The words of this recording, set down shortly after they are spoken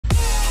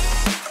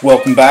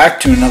Welcome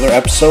back to another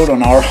episode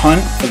on our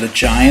hunt for the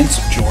Giants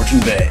of Georgian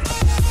Bay.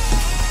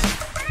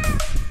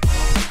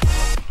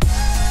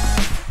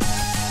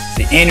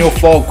 The annual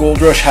fall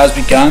gold rush has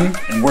begun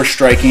and we're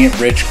striking it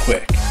rich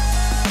quick.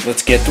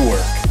 Let's get to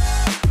work.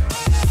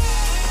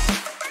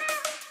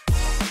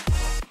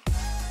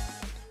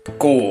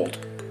 Gold.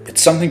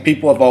 It's something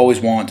people have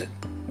always wanted.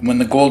 And when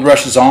the gold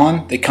rush is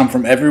on, they come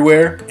from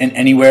everywhere and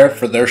anywhere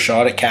for their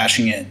shot at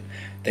cashing in.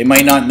 They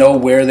might not know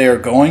where they are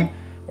going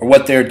or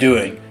what they are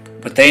doing,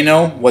 but they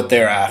know what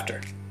they're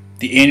after.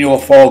 The annual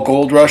fall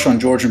gold rush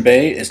on Georgian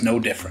Bay is no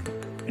different.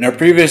 In our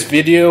previous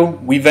video,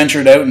 we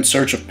ventured out in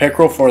search of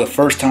pickerel for the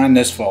first time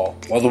this fall.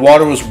 While the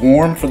water was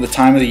warm for the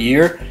time of the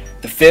year,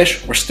 the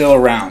fish were still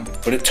around,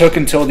 but it took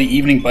until the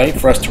evening bite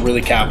for us to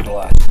really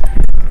capitalize.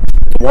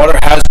 The water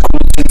has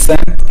cooled since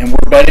then, and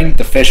we're betting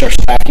the fish are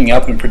stacking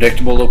up in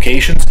predictable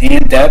locations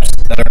and depths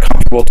that are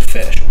comfortable to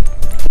fish.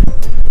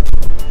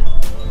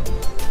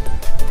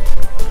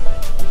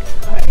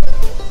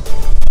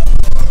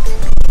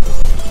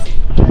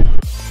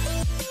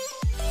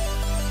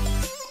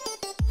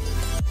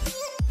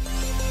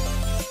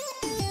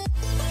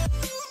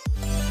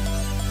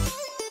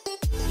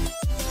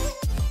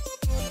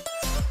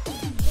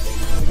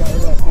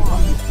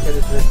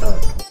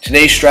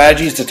 Today's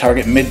strategy is to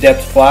target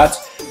mid-depth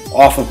flats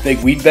off of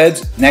big weed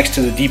beds next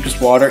to the deepest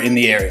water in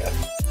the area.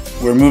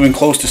 We're moving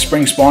close to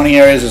spring spawning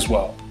areas as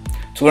well.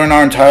 To learn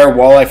our entire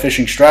walleye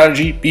fishing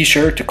strategy, be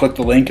sure to click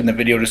the link in the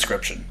video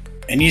description.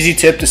 An easy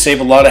tip to save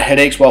a lot of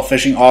headaches while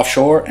fishing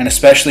offshore, and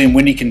especially in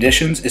windy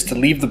conditions, is to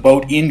leave the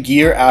boat in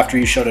gear after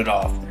you shut it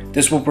off.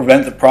 This will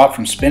prevent the prop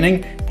from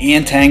spinning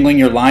and tangling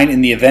your line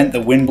in the event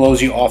the wind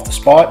blows you off the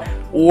spot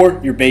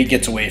or your bait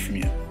gets away from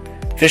you.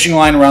 Fishing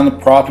line around the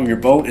prop of your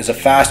boat is a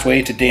fast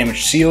way to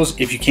damage seals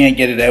if you can't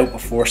get it out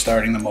before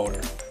starting the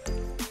motor.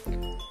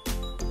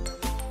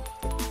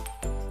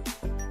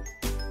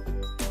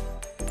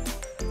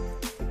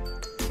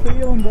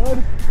 Feeling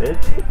good?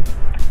 Busy?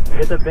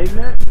 Get the big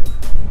net?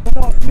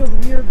 No, it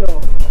feels weird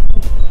though.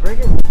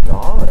 Friggin'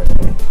 solid.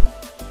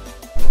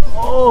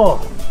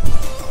 Oh!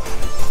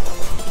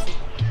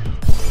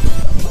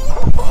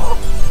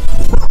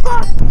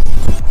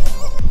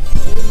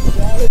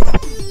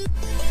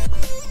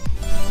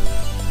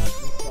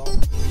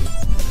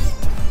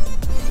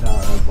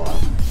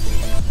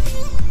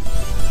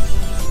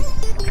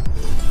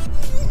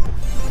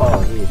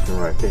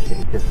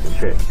 Fishing tips and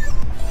tricks.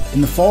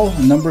 In the fall,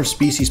 a number of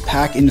species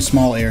pack into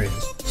small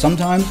areas.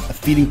 Sometimes a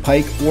feeding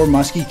pike or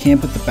muskie can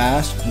put the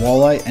bass,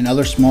 walleye, and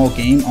other small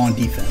game on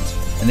defense,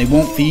 and they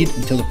won't feed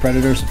until the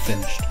predators have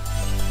finished.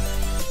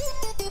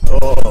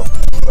 Oh,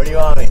 where do you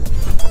want me?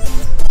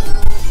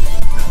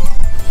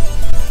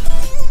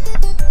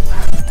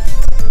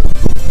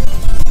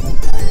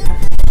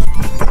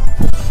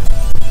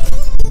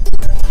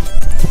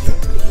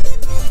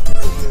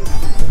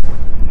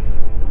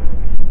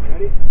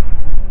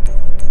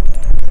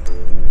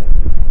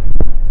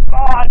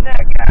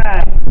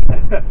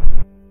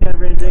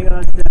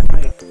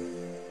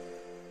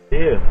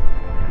 Dude,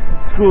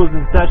 school's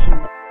in session.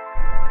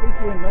 At least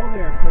you didn't know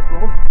there,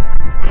 pickerel.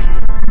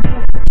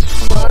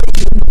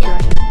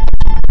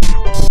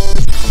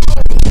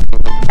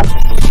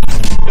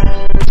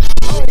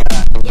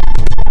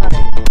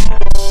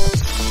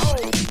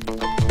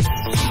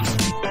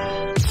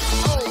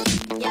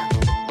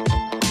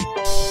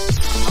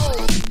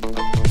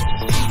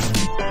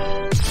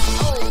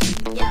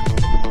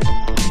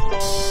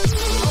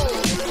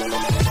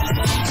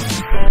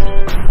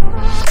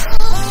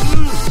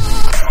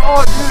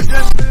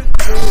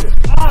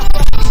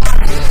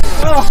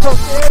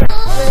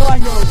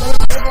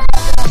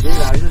 Dude,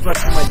 I was just about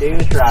to put my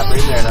Danish wrapper in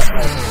there. That's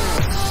nice.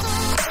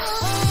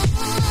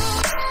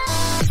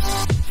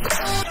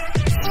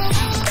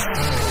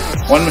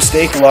 One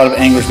mistake a lot of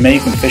anglers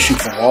make when fishing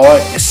for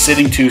walleye is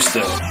sitting too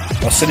still.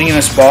 While sitting in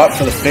a spot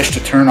for the fish to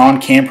turn on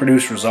can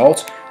produce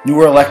results,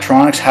 newer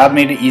electronics have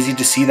made it easy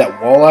to see that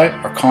walleye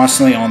are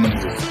constantly on the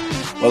move.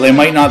 While they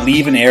might not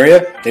leave an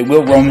area, they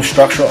will roam the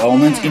structural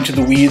elements into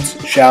the weeds,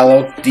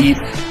 shallow, deep,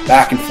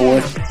 back and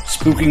forth,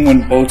 spooking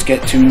when boats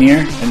get too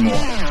near, and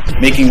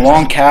more. Making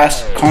long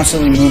casts,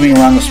 constantly moving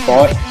around the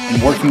spot,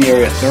 and working the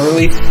area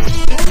thoroughly,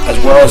 as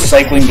well as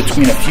cycling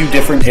between a few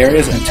different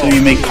areas until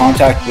you make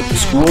contact with the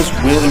schools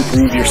will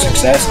improve your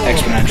success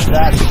exponentially.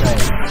 That's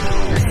nice.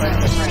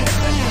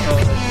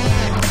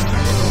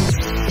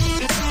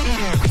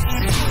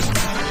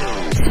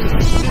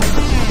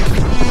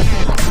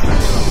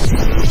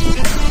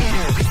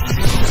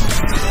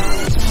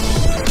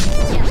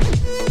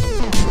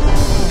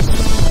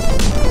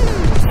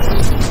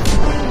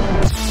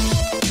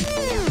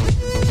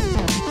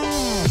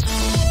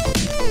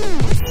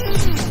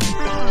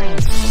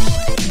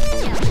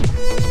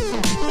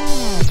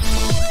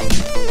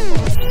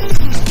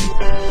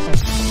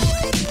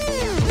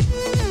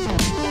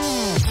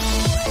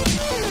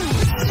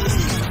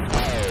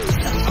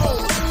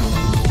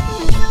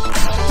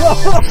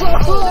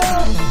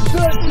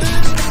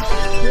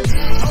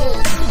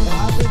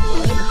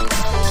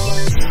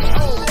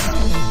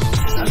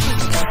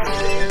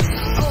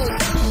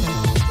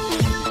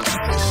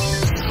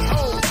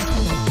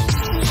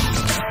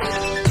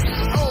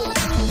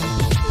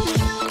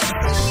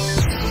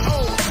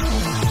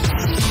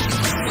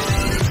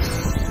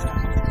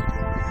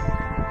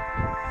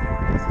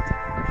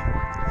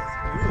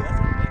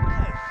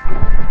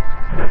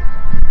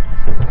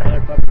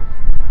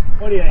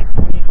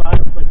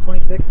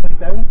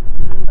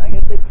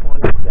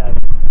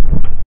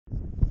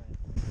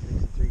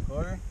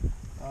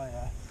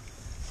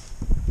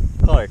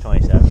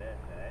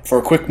 For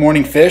a quick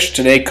morning fish,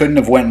 today couldn't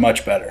have went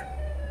much better.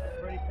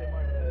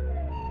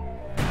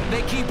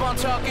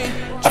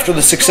 After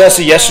the success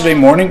of yesterday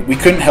morning, we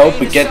couldn't help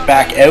but get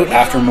back out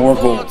after more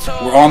gold.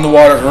 We're on the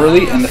water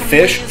early and the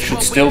fish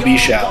should still be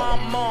shallow.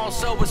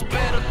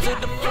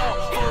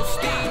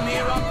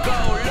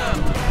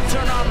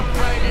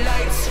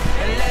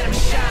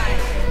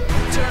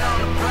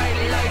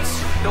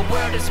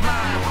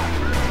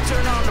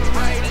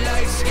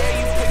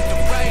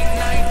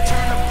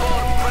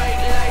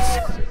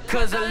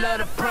 Cause I love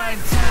the prime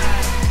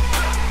time.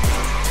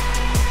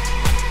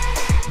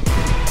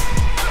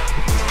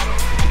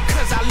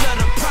 Cause I love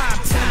the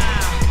prime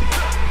time.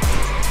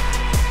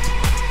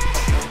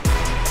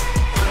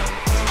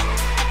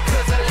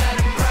 Cause I love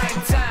the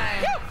prime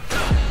time.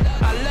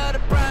 I love the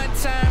prime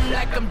time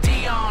like I'm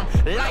Dion.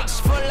 Lights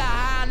full of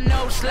high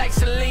notes like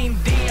Celine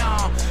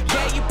Dion.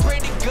 Yeah, you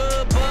pretty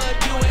good, but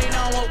you ain't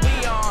on what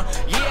we on.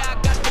 Yeah, I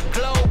got the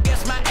glow,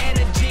 guess my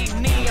energy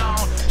neon.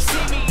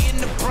 See me in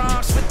the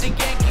Bronx with the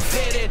Yankees.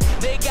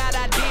 They got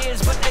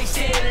ideas, but they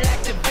still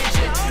lack the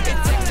vision.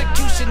 It's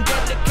execution,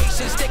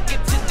 dedication, stick it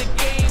to the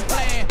game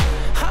plan.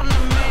 I'm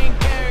the main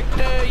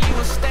character, you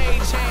a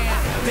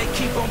stagehand. They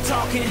keep on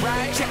talking,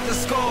 right? Check the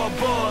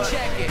scoreboard.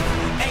 Check it.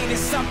 Ain't it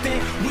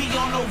something? We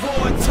on a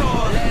war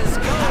tour. Let's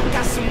go. I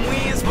got some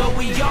wins, but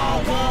we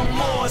all want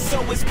more.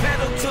 So it's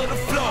pedal to the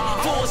floor.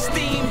 Full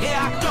steam, here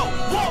I go.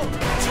 Whoa!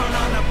 Turn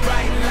on the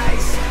bright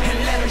lights and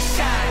let them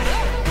shine.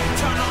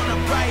 Turn on the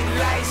bright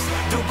lights,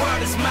 the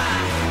world is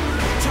mine.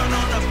 Turn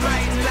on the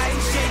bright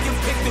lights, yeah, you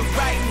picked the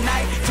right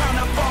night. Turn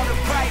up all the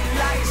bright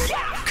lights,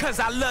 cause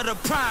I love the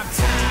prime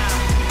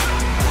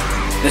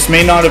time. This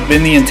may not have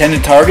been the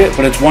intended target,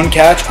 but it's one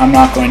catch I'm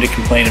not going to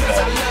complain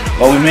about.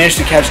 While we managed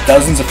to catch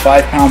dozens of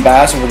 5-pound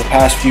bass over the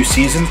past few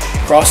seasons,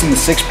 crossing the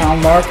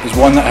 6-pound mark is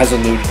one that has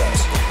eluded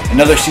us.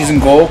 Another season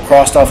goal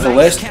crossed off the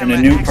list and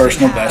a new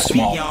personal best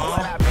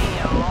smallmouth.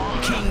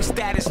 King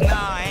status,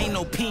 nah, ain't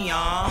no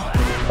peon.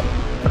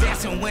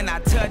 Dancing when I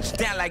touch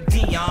down like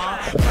Dion.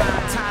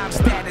 Prime time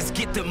status,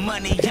 get the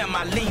money, yeah,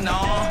 my lean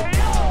on.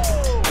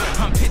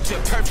 I'm picture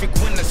perfect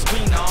when the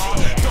screen on.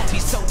 Don't be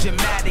so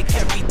dramatic,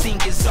 everything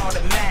is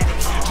automatic.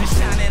 Just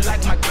shining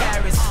like my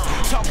carrots,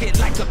 talk it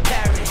like a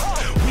parrot.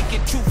 We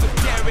can truth or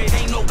dare it,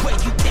 ain't no way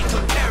you can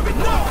compare it,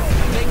 no.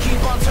 They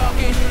keep on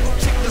talking,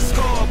 check the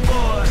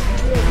scoreboard.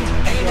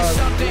 Ain't it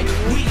something,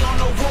 we on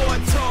a war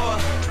tour.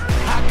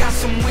 I got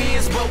some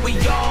wins, but we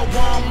all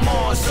want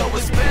more. So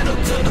it's pedal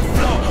to the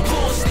floor,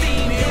 full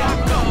steam, here I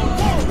go.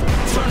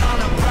 Turn on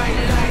the bright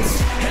lights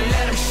and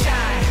let them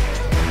shine.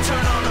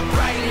 Turn on the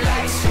bright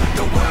lights,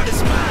 the world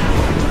is mine.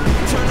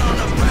 Turn on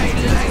the bright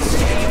lights,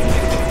 yeah, you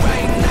picked the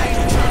right night.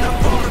 Turn up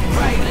all the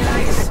bright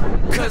lights,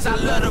 cause I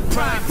love the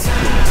prime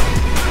time.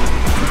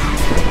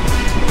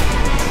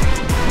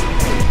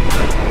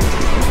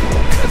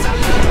 Cause I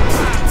love the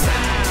prime time.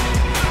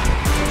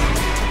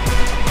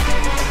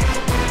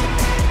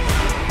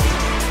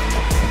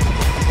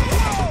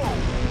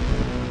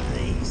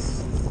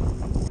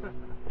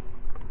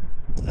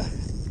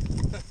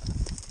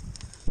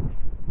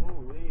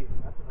 Holy,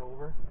 that's an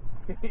over.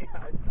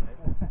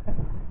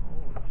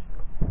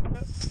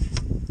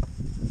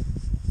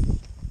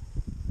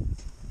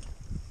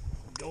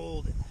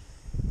 Golden.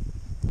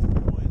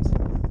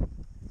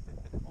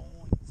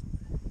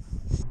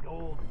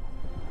 Golden.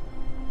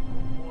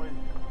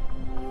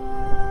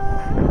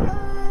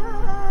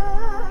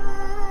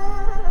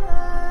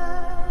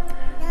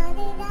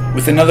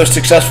 With another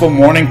successful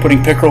morning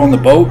putting pickerel in the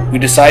boat, we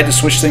decided to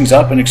switch things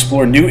up and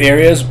explore new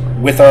areas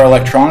with our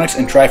electronics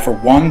and try for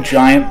one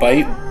giant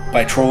bite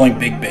by trolling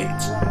big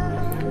baits.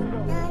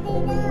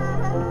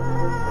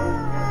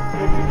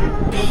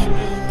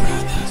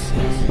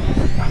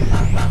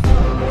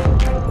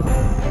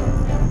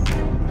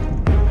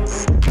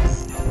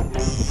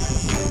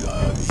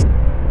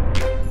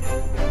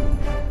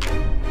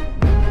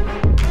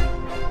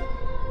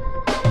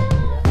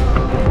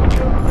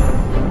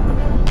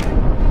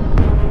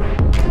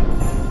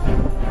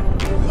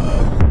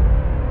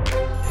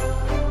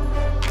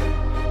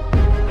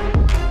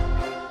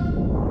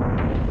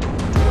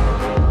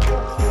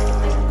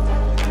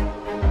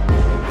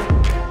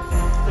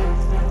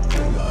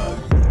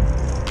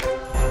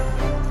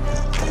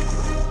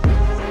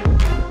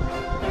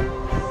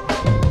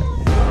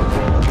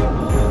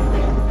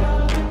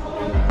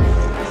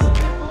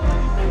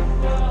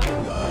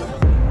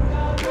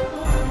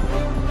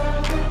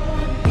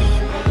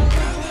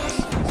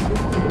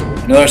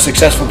 Another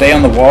successful day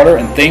on the water,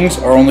 and things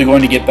are only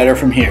going to get better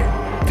from here.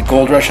 The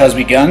gold rush has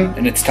begun,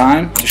 and it's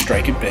time to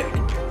strike it big.